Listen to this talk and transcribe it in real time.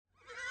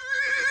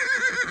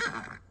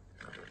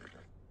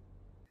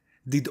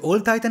Did all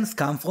Titans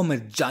come from a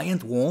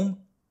giant worm?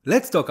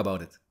 Let's talk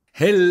about it.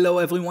 Hello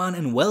everyone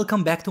and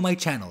welcome back to my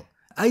channel.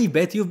 I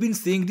bet you've been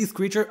seeing this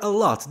creature a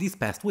lot this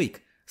past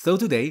week. So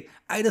today,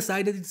 I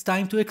decided it's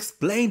time to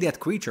explain that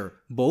creature,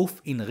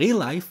 both in real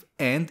life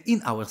and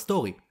in our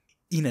story.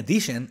 In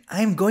addition,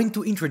 I'm going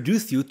to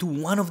introduce you to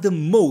one of the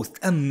most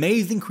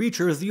amazing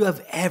creatures you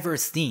have ever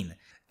seen.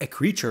 A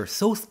creature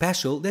so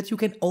special that you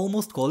can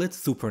almost call it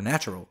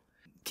supernatural.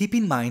 Keep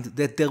in mind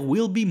that there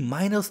will be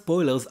minor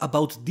spoilers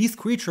about this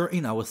creature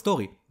in our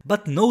story,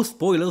 but no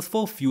spoilers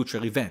for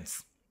future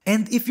events.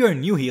 And if you're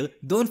new here,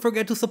 don't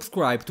forget to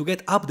subscribe to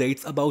get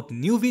updates about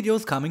new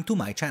videos coming to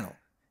my channel.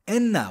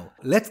 And now,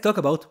 let's talk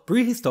about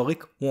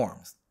prehistoric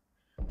worms.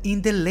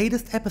 In the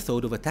latest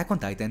episode of Attack on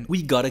Titan,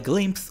 we got a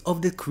glimpse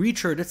of the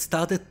creature that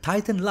started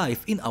Titan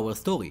life in our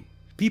story.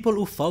 People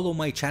who follow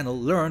my channel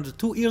learned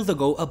 2 years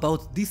ago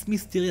about this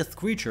mysterious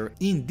creature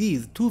in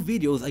these 2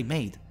 videos I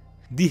made.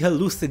 The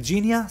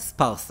Hallucigenia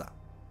sparsa.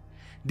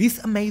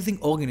 This amazing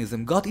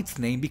organism got its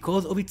name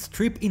because of its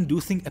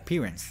trip-inducing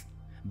appearance.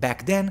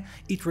 Back then,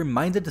 it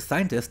reminded the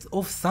scientists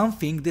of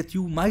something that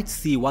you might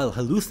see while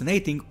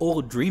hallucinating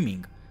or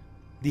dreaming.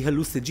 The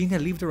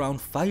Hallucigenia lived around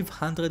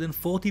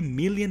 540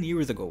 million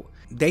years ago,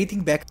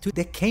 dating back to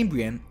the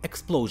Cambrian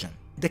explosion.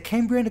 The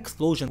Cambrian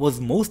explosion was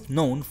most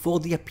known for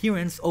the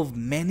appearance of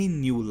many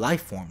new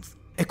life forms.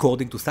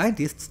 According to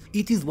scientists,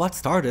 it is what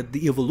started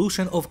the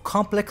evolution of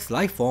complex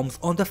life forms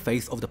on the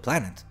face of the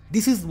planet.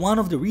 This is one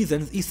of the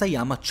reasons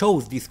Isayama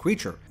chose this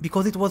creature,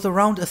 because it was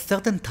around a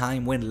certain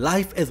time when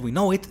life as we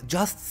know it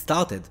just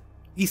started.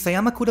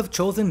 Isayama could have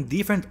chosen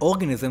different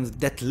organisms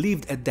that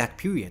lived at that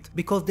period,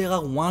 because there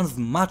are ones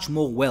much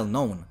more well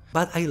known,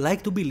 but I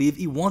like to believe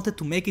he wanted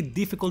to make it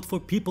difficult for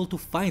people to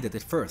find it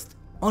at first.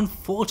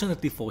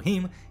 Unfortunately for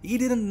him, he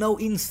didn't know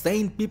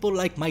insane people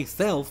like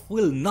myself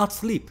will not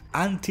sleep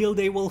until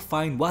they will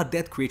find what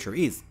that creature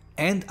is.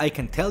 And I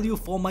can tell you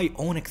from my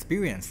own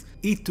experience,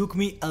 it took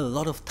me a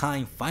lot of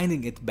time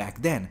finding it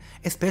back then,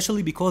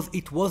 especially because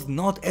it was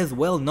not as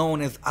well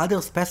known as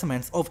other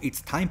specimens of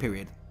its time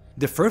period.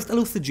 The first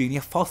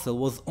Hallucigenia fossil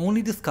was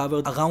only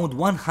discovered around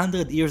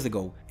 100 years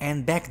ago,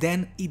 and back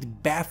then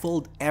it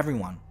baffled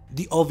everyone.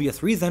 The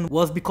obvious reason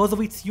was because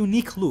of its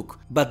unique look,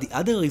 but the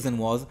other reason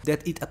was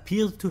that it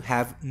appeared to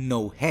have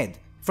no head.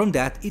 From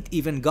that it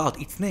even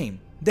got its name,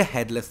 the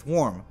headless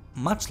worm.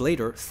 Much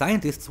later,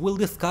 scientists will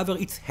discover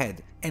its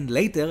head, and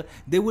later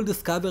they will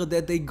discover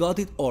that they got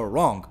it all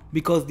wrong,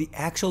 because the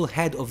actual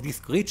head of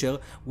this creature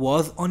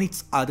was on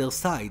its other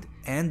side,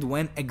 and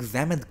when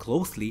examined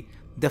closely,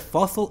 the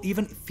fossil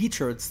even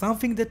featured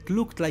something that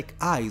looked like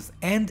eyes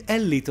and a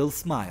little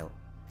smile.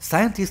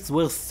 Scientists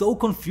were so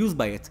confused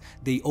by it,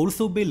 they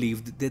also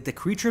believed that the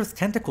creature's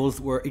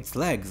tentacles were its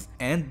legs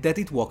and that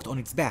it walked on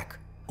its back.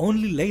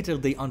 Only later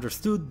they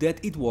understood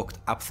that it walked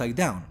upside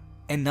down.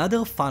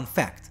 Another fun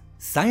fact,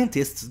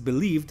 scientists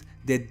believed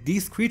that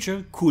this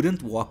creature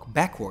couldn't walk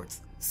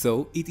backwards,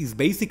 so it is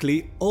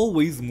basically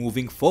always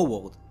moving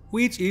forward,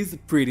 which is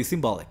pretty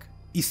symbolic.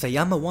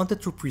 Isayama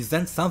wanted to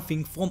present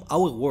something from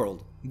our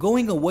world,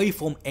 going away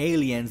from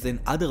aliens and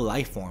other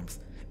life forms,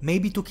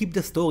 maybe to keep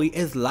the story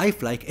as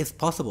lifelike as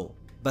possible.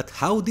 But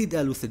how did the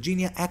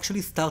Hallucigenia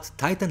actually start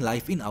Titan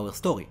life in our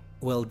story?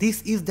 Well,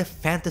 this is the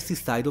fantasy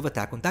side of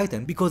Attack on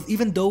Titan, because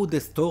even though the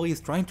story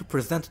is trying to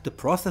present the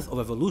process of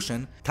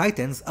evolution,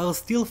 Titans are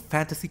still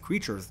fantasy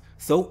creatures,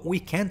 so we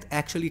can't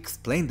actually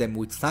explain them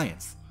with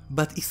science.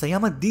 But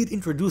Isayama did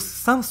introduce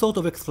some sort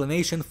of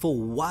explanation for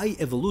why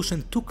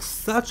evolution took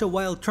such a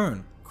wild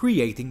turn,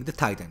 creating the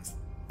Titans.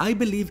 I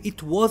believe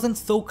it wasn't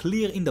so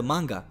clear in the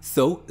manga,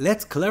 so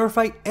let's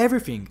clarify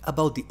everything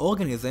about the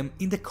organism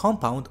in the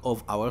compound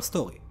of our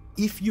story.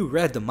 If you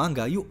read the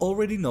manga, you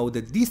already know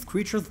that this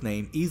creature's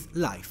name is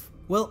Life.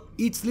 Well,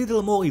 it's a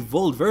little more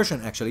evolved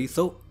version actually,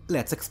 so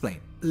let's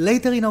explain.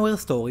 Later in our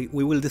story,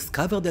 we will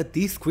discover that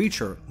this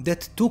creature,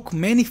 that took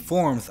many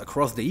forms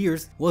across the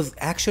years, was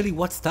actually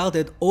what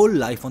started all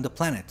life on the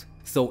planet.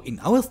 So in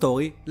our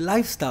story,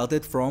 life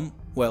started from,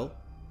 well,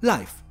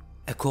 life.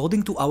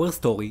 According to our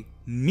story,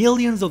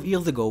 millions of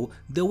years ago,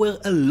 there were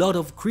a lot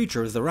of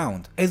creatures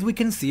around, as we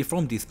can see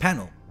from this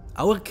panel.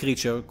 Our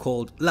creature,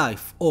 called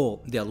Life, or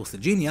the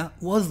Hallucigenia,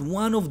 was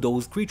one of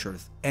those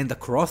creatures, and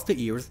across the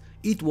years,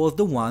 it was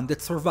the one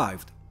that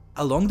survived.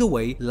 Along the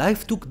way,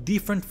 life took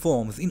different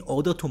forms in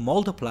order to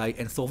multiply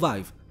and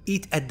survive.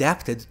 It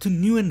adapted to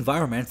new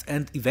environments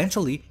and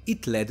eventually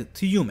it led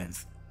to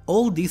humans.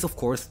 All this of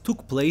course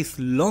took place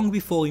long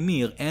before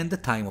Ymir and the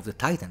time of the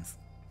Titans.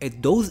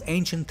 At those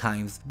ancient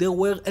times, there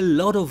were a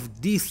lot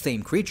of this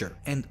same creature,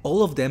 and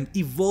all of them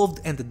evolved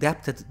and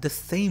adapted the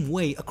same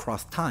way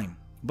across time.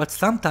 But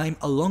sometime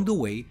along the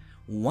way,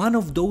 one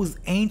of those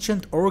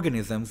ancient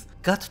organisms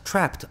got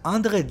trapped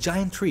under a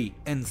giant tree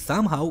and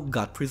somehow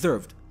got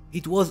preserved.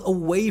 It was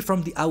away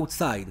from the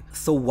outside,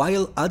 so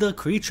while other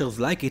creatures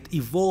like it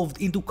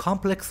evolved into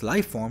complex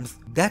life forms,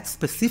 that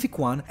specific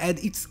one had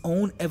its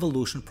own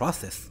evolution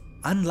process.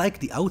 Unlike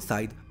the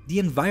outside, the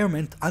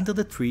environment under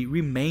the tree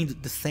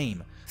remained the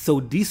same, so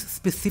this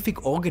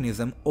specific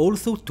organism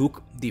also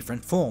took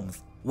different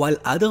forms. While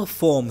other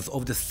forms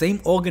of the same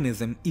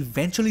organism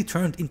eventually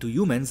turned into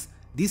humans,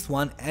 this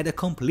one had a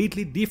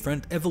completely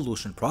different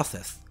evolution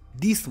process.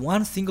 This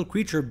one single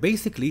creature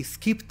basically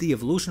skipped the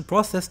evolution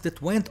process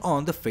that went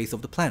on the face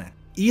of the planet.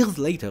 Years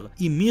later,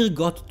 Ymir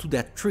got to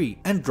that tree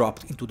and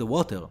dropped into the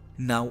water.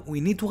 Now, we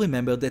need to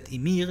remember that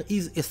Ymir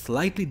is a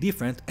slightly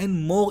different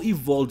and more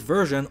evolved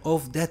version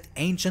of that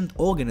ancient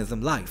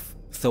organism life.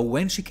 So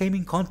when she came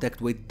in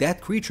contact with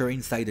that creature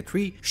inside the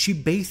tree, she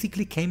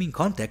basically came in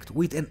contact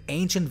with an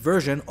ancient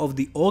version of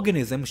the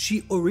organism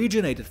she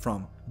originated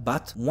from,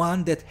 but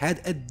one that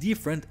had a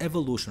different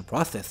evolution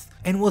process,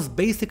 and was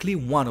basically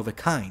one of a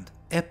kind,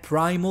 a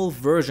primal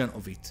version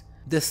of it.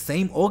 The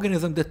same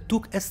organism that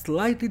took a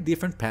slightly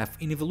different path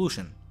in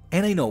evolution.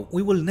 And I know,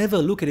 we will never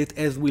look at it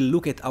as we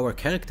look at our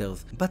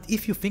characters, but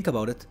if you think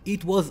about it,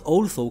 it was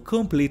also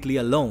completely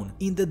alone,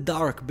 in the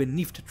dark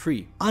beneath the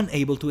tree,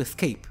 unable to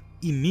escape.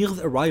 Ymir's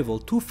arrival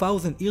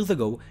 2000 years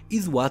ago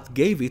is what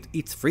gave it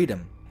its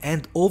freedom,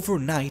 and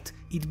overnight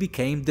it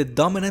became the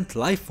dominant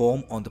life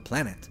form on the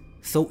planet.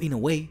 So in a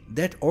way,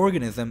 that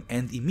organism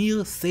and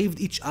Ymir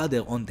saved each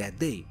other on that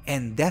day,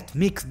 and that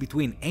mix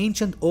between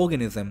ancient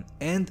organism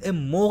and a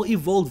more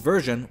evolved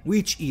version,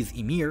 which is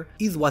Ymir,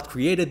 is what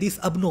created this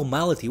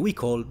abnormality we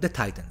call the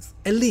Titans.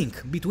 A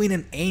link between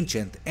an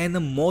ancient and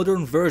a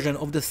modern version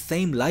of the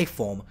same life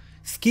form,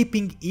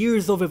 skipping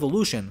years of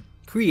evolution,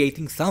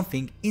 creating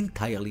something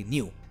entirely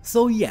new.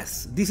 So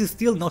yes, this is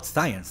still not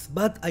science,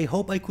 but I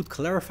hope I could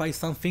clarify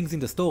some things in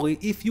the story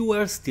if you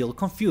were still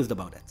confused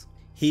about it.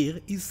 Here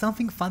is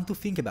something fun to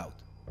think about.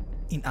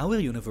 In our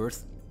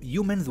universe,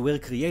 humans were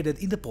created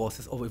in the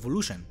process of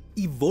evolution,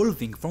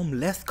 evolving from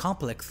less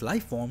complex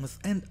life forms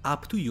and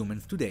up to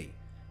humans today.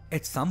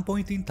 At some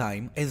point in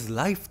time, as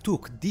life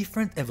took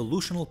different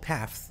evolutional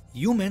paths,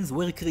 humans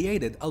were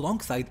created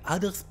alongside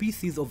other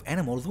species of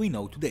animals we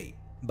know today.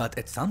 But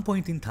at some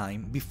point in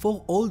time,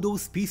 before all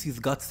those species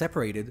got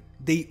separated,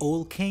 they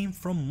all came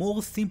from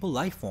more simple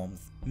life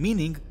forms,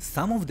 meaning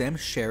some of them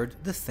shared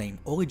the same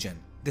origin.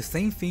 The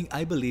same thing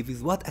I believe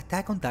is what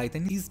Attack on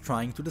Titan is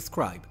trying to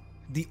describe.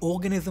 The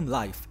organism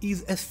life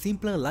is a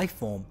simpler life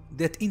form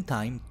that in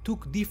time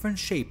took different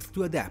shapes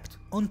to adapt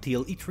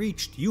until it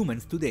reached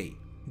humans today.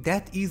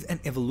 That is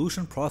an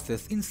evolution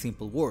process in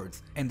simple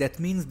words, and that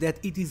means that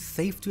it is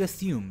safe to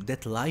assume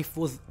that life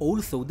was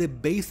also the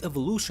base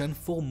evolution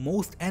for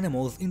most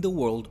animals in the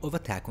world of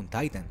Attack on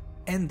Titan.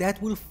 And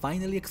that will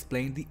finally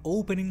explain the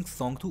opening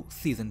song to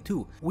Season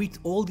 2, with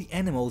all the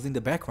animals in the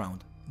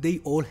background. They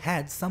all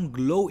had some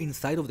glow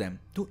inside of them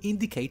to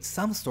indicate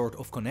some sort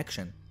of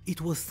connection.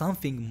 It was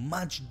something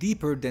much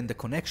deeper than the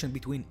connection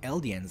between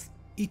Eldians.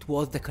 It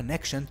was the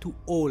connection to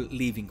all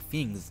living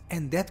things,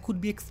 and that could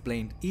be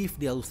explained if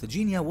the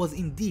hallucigenia was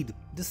indeed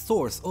the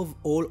source of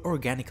all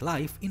organic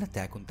life in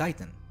Attack on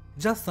Titan.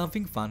 Just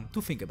something fun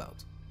to think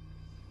about.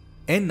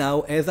 And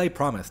now, as I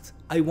promised,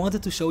 I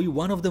wanted to show you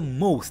one of the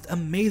most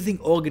amazing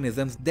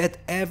organisms that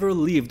ever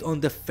lived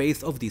on the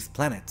face of this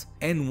planet,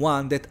 and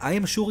one that I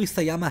am sure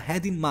Isayama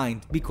had in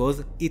mind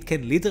because it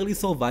can literally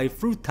survive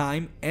through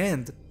time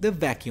and the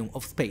vacuum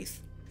of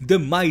space. The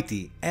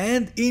mighty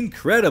and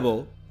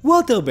incredible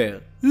water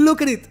bear!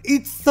 Look at it,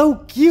 it's so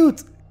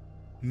cute!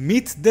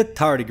 Meet the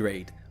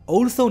tardigrade,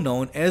 also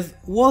known as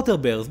water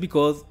bears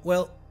because,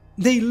 well,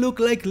 they look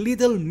like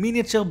little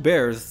miniature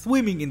bears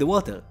swimming in the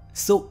water.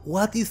 So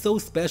what is so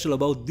special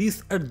about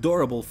this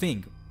adorable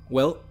thing?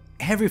 Well,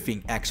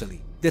 everything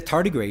actually. The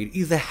tardigrade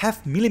is a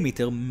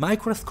half-millimeter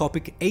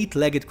microscopic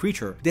 8-legged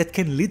creature that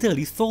can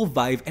literally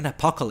survive an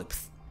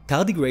apocalypse.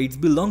 Tardigrades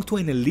belong to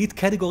an elite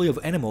category of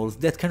animals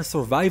that can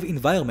survive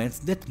environments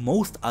that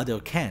most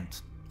others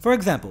can't. For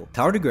example,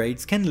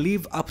 tardigrades can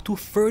live up to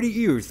 30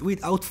 years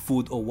without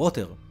food or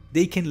water.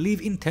 They can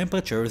live in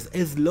temperatures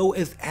as low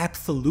as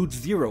absolute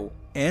zero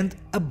and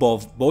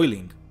above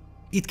boiling.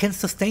 It can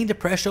sustain the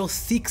pressure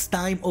 6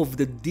 times of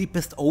the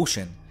deepest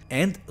ocean,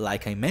 and,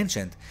 like I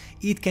mentioned,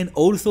 it can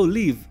also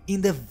live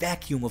in the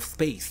vacuum of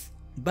space.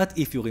 But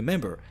if you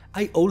remember,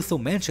 I also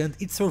mentioned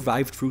it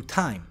survived through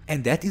time,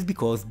 and that is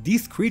because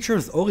this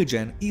creature's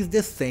origin is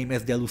the same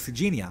as the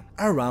hallucigenia,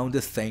 around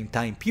the same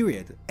time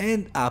period,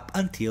 and up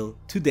until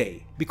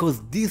today.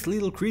 Because this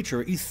little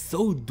creature is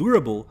so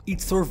durable, it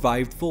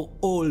survived for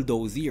all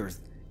those years.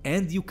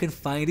 And you can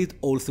find it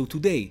also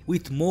today,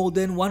 with more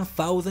than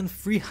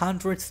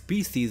 1,300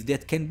 species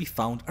that can be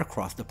found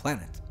across the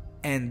planet.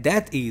 And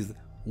that is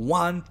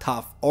one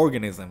tough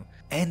organism.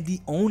 And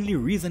the only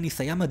reason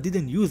Isayama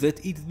didn't use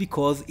it is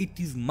because it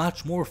is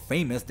much more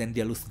famous than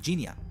the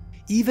hallucigenia.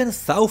 Even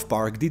South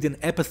Park did an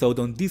episode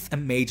on this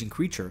amazing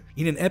creature,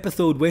 in an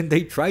episode when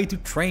they tried to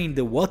train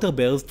the water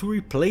bears to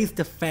replace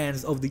the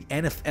fans of the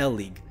NFL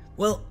league.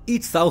 Well,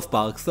 it's South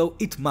Park, so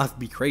it must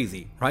be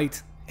crazy, right?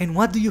 And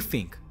what do you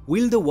think?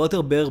 Will the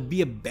water bear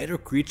be a better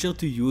creature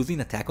to use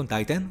in Attack on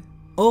Titan?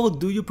 Or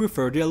do you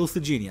prefer the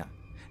hallucigenia?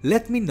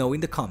 Let me know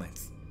in the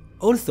comments.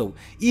 Also,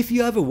 if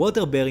you have a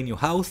water bear in your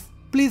house,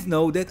 please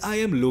know that I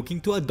am looking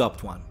to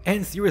adopt one.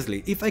 And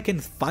seriously, if I can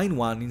find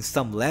one in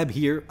some lab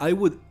here, I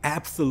would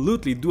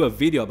absolutely do a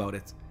video about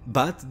it.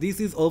 But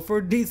this is all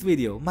for this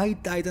video, my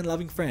Titan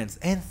loving friends,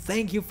 and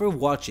thank you for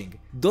watching.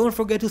 Don't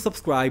forget to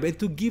subscribe and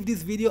to give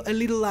this video a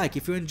little like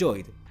if you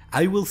enjoyed.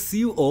 I will see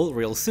you all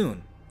real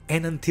soon.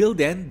 And until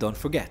then, don't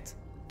forget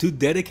to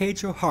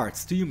dedicate your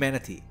hearts to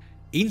humanity,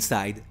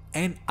 inside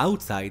and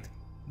outside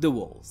the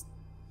walls.